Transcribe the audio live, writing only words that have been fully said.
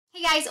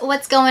Hey guys,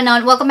 what's going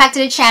on? Welcome back to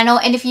the channel,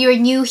 and if you're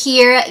new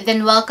here,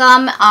 then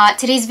welcome.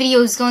 Today's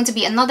video is going to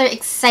be another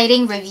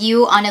exciting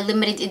review on a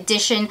limited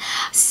edition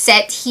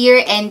set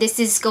here, and this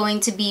is going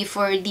to be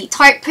for the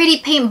Tarte Pretty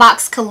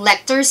Paintbox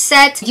collector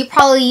set. You've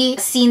probably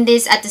seen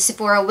this at the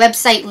Sephora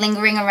website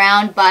lingering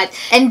around,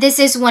 and this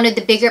is one of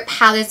the bigger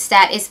palettes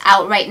that is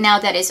out right now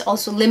that is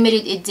also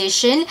limited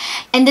edition.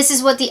 And this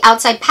is what the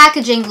outside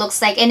packaging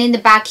looks like, and in the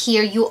back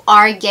here you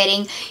are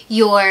getting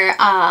your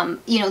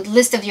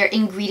list of your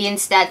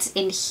ingredients that's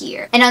in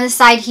here, and on the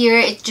side here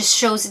it just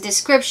shows a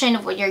description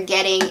of what you're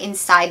getting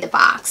inside the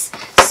box.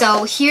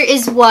 So here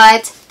is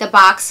what the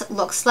box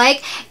looks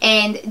like,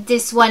 and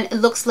this one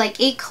looks like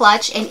a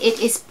clutch, and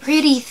it is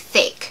pretty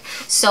thick.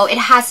 So it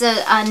has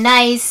a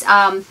nice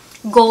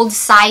gold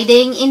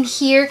siding in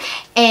here,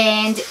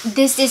 and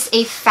this is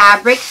a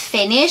fabric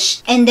finish.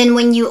 And then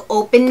when you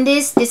open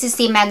this is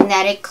the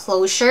magnetic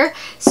closure.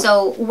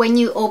 So when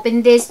you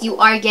open this, you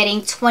are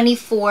getting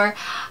 24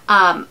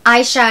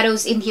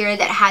 eyeshadows in here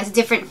that has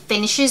different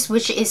finishes,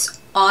 which is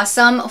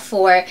awesome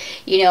for,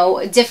 you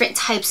know, different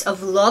types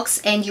of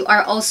looks. And you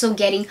are also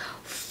getting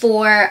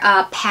 4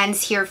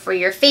 pans here for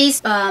your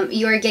face.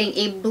 You are getting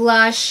a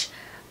blush,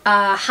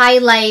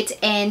 highlight,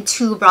 and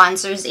 2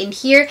 bronzers in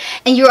here,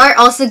 and you are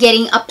also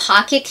getting a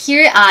pocket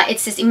here. It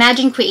says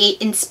Imagine,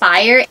 Create,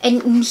 Inspire,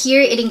 and in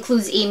here it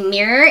includes a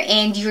mirror,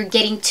 and you're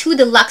getting 2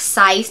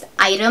 deluxe-sized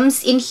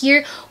items in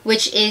here,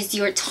 which is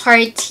your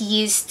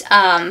tarteist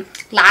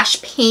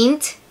lash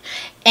paint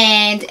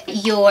and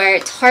your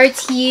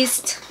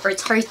tarteist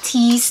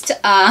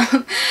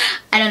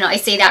I don't know, I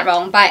say that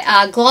wrong,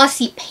 but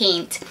glossy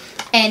paint.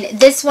 And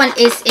this one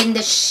is in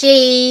the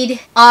shade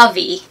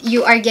Avi.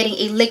 You are getting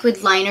a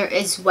liquid liner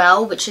as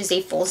well, which is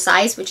a full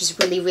size, which is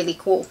really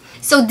cool.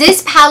 So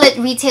this palette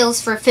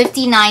retails for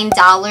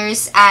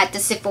 $59 at the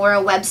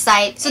Sephora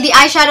website. So the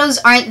eyeshadows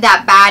aren't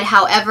that bad.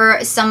 However,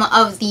 some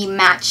of the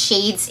matte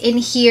shades in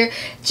here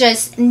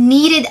just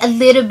needed a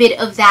little bit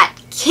of that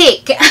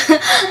kick.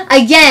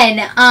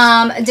 Again,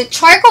 the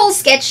charcoal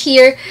sketch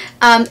here,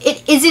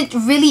 it isn't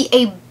really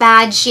a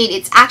bad shade.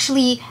 It's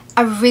actually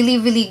a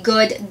really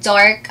good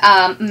dark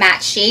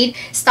matte shade.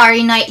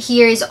 Starry Night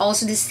here is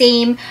also the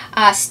same.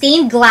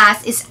 Stained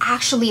Glass is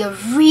actually a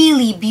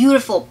really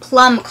beautiful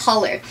plum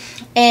color.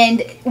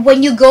 And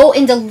when you go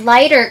in the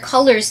lighter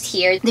colors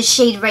here, the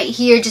shade right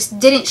here just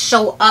didn't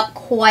show up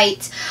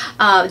quite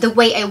the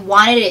way I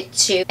wanted it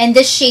to. And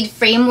this shade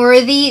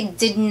Frameworthy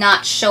did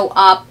not show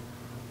up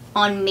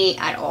on me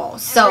at all.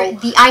 So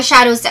the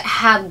eyeshadows that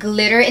have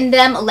glitter in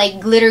them, like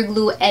glitter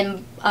glue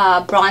and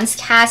bronze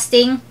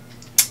casting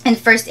and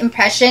First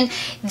Impression,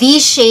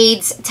 these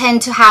shades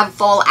tend to have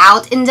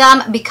fallout in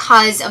them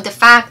because of the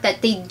fact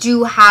that they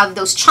do have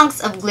those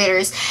chunks of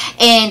glitters,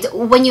 and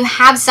when you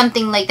have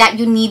something like that,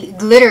 you need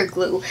glitter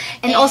glue.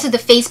 And also the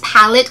face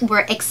palette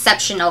were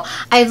exceptional.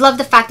 I love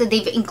the fact that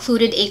they've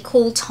included a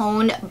cool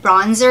tone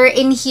bronzer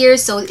in here,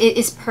 so it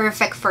is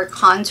perfect for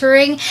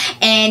contouring.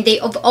 And they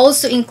have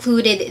also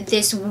included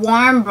this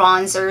warm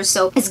bronzer,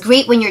 so it's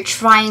great when you're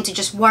trying to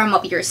just warm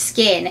up your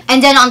skin.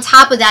 And then on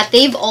top of that,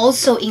 they've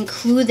also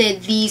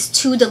included these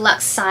 2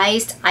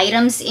 deluxe-sized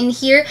items in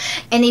here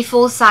and a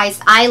full-size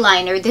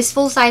eyeliner. This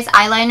full-size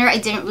eyeliner, I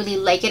didn't really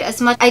like it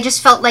as much. I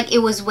just felt like it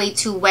was way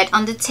too wet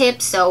on the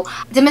tip. So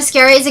the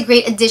mascara is a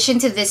great addition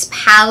to this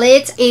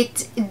palette.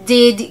 It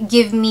did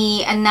give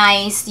me a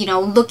nice, you know,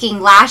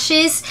 looking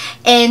lashes,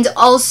 and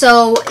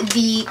also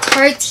the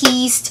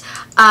Tarteist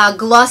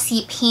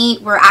glossy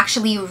paint were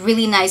actually a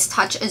really nice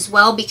touch as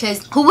well,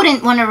 because who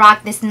wouldn't want to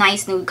rock this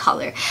nice nude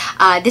color?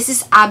 This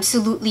is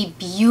absolutely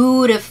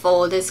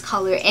beautiful, this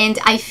color, and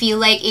I feel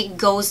like it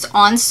goes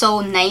on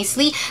so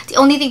nicely. The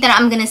only thing that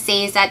I'm gonna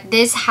say is that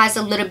this has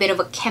a little bit of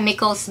a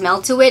chemical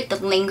smell to it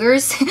that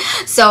lingers.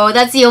 So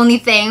that's the only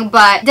thing,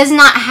 but does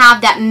not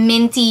have that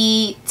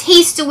minty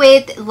taste to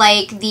it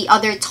like the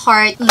other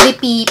Tarte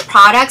lippy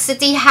products that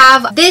they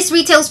have. This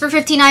retails for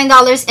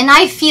 $59, and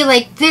I feel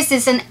like this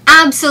is an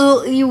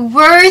absolutely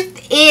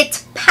worth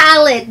it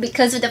palette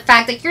because of the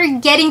fact that you're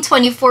getting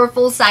 24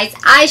 full-size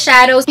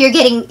eyeshadows, you're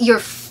getting your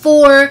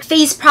 4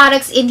 face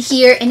products in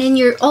here, and then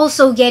you're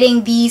also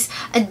getting these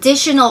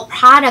additional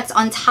products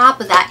on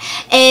top of that.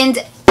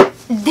 And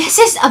this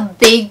is a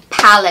big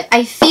palette.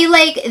 I feel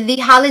like the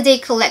holiday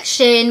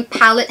collection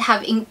palette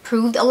have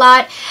improved a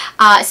lot,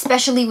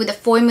 especially with the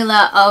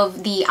formula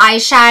of the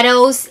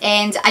eyeshadows,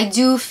 and I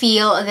do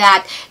feel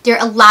that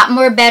they're a lot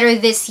more better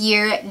this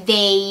year.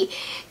 They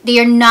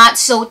are not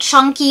so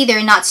chunky,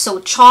 they're not so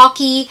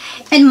chalky,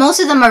 and most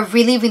of them are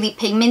really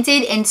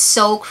pigmented and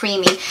so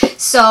creamy.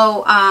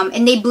 So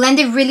and they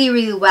blended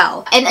really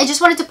well. And I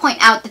just wanted to point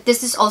out that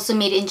this is also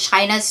made in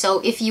China, so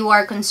if you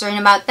are concerned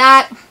about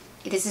that,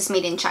 this is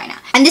made in China.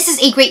 And this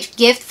is a great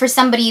gift for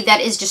somebody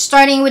that is just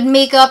starting with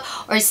makeup,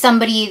 or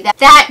somebody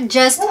that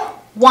just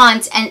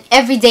wants an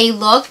everyday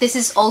look. This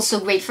is also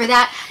great for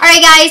that.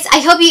 Alright guys,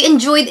 I hope you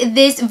enjoyed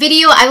this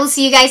video. I will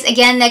see you guys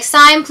again next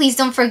time. Please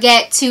don't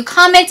forget to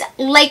comment,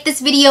 like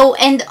this video,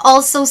 and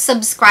also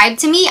subscribe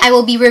to me. I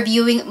will be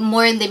reviewing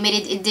more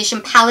limited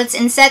edition palettes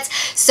and sets,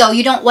 so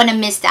you don't want to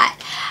miss that.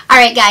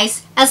 Alright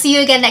guys, I'll see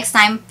you again next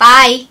time.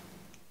 Bye!